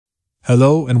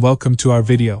Hello and welcome to our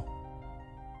video.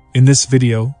 In this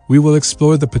video, we will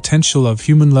explore the potential of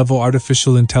human-level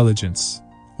artificial intelligence,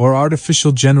 or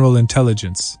artificial general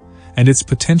intelligence, and its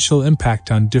potential impact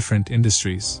on different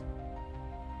industries.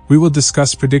 We will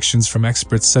discuss predictions from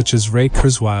experts such as Ray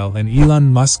Kurzweil and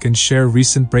Elon Musk and share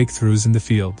recent breakthroughs in the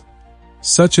field,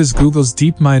 such as Google's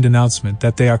DeepMind announcement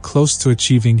that they are close to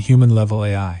achieving human-level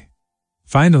AI.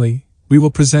 Finally, we will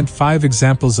present 5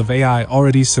 examples of AI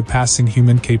already surpassing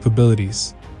human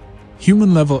capabilities.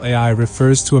 Human-level AI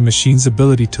refers to a machine's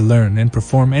ability to learn and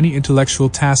perform any intellectual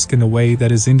task in a way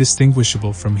that is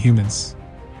indistinguishable from humans.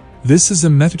 This is a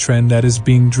metatrend that is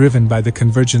being driven by the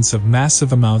convergence of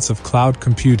massive amounts of cloud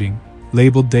computing,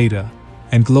 labeled data,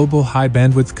 and global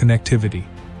high-bandwidth connectivity.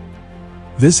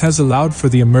 This has allowed for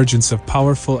the emergence of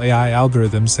powerful AI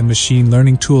algorithms and machine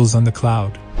learning tools on the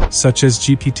cloud, such as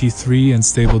GPT-3 and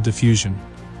Stable Diffusion,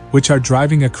 which are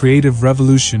driving a creative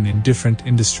revolution in different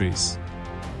industries.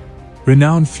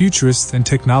 Renowned futurist and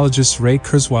technologist Ray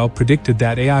Kurzweil predicted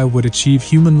that AI would achieve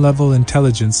human-level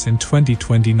intelligence in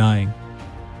 2029.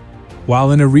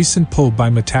 While in a recent poll by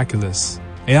Metaculus,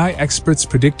 AI experts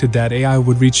predicted that AI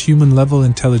would reach human-level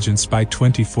intelligence by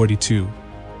 2042.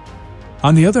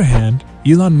 On the other hand,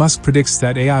 Elon Musk predicts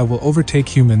that AI will overtake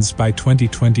humans by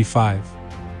 2025.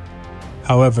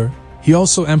 However, he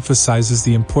also emphasizes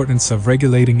the importance of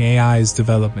regulating AI's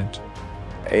development.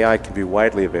 AI can be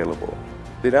widely available.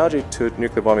 The analogy to a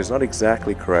nuclear bomb is not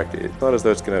exactly correct. It's not as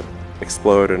though it's going to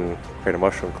explode and create a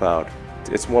mushroom cloud.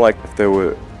 It's more like if there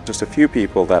were just a few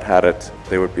people that had it,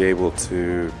 they would be able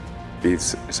to be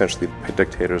essentially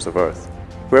dictators of Earth.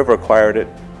 Whoever acquired it,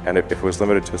 and if it was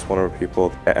limited to a small number of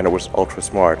people, and it was ultra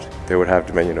smart, they would have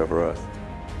dominion over Earth.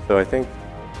 So I think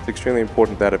it's extremely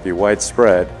important that it be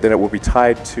widespread, then it will be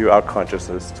tied to our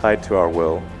consciousness, tied to our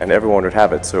will, and everyone would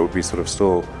have it, so it would be sort of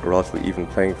still a relatively even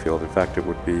playing field. In fact, it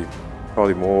would be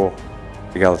probably more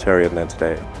egalitarian than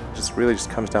today. It really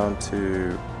just comes down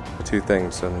to the two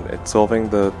things, and it's solving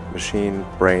the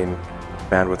machine-brain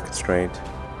bandwidth constraint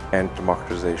and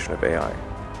democratization of AI.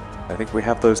 I think if we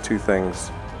have those two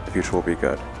things, the future will be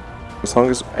good. As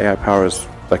long as AI power is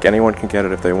like anyone can get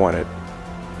it if they want it,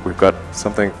 we've got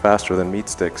something faster than meat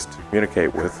sticks to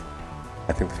communicate with,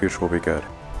 I think the future will be good.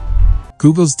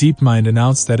 Google's DeepMind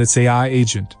announced that its AI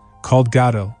agent, called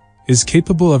Gato, is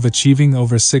capable of achieving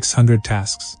over 600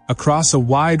 tasks across a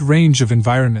wide range of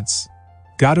environments.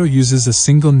 Gato uses a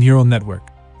single neural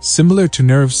network, similar to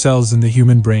nerve cells in the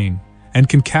human brain, and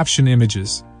can caption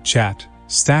images, chat,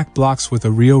 stack blocks with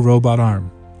a real robot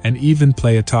arm, and even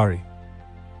play Atari.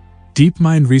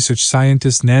 DeepMind research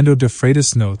scientist Nando de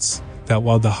Freitas notes that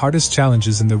while the hardest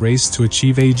challenges in the race to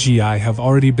achieve AGI have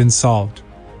already been solved,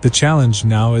 the challenge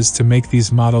now is to make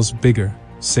these models bigger,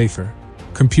 safer,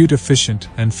 compute efficient,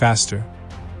 and faster.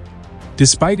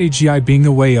 Despite AGI being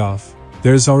a way off,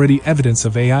 there is already evidence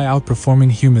of AI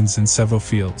outperforming humans in several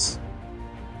fields.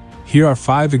 Here are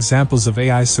 5 examples of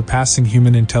AI surpassing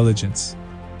human intelligence.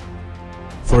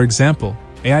 For example,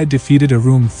 AI defeated a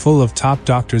room full of top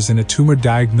doctors in a tumor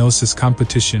diagnosis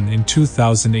competition in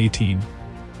 2018.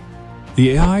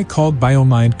 The AI called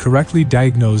BioMind correctly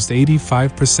diagnosed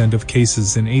 85% of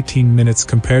cases in 18 minutes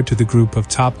compared to the group of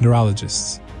top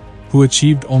neurologists, who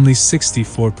achieved only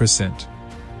 64%.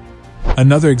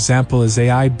 Another example is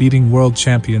AI beating world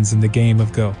champions in the game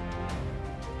of Go.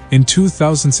 In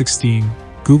 2016,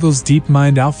 Google's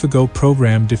DeepMind AlphaGo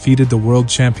program defeated the world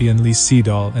champion Lee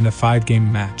Sedol in a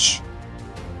 5-game match.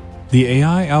 The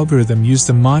AI algorithm used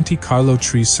a Monte Carlo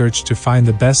tree search to find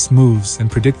the best moves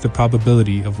and predict the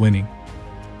probability of winning.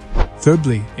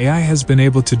 Thirdly, AI has been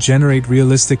able to generate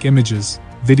realistic images,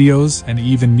 videos, and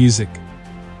even music.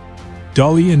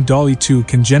 DALL-E and DALL-E 2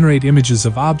 can generate images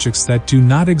of objects that do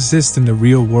not exist in the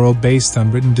real world based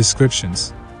on written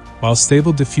descriptions, while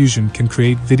Stable Diffusion can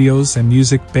create videos and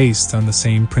music based on the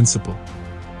same principle.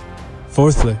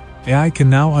 Fourthly, AI can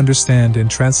now understand and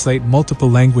translate multiple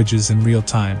languages in real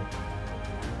time.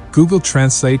 Google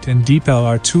Translate and DeepL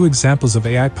are 2 examples of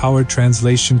AI-powered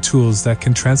translation tools that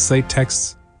can translate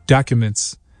texts,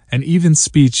 documents, and even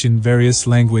speech in various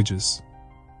languages.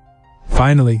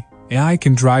 Finally, AI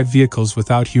can drive vehicles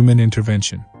without human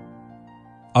intervention.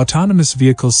 Autonomous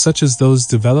vehicles such as those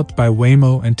developed by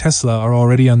Waymo and Tesla are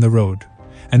already on the road,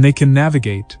 and they can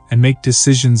navigate and make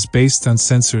decisions based on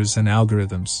sensors and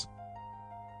algorithms.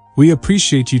 We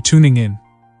appreciate you tuning in.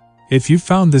 If you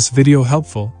found this video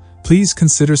helpful, please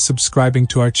consider subscribing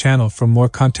to our channel for more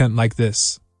content like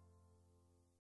this.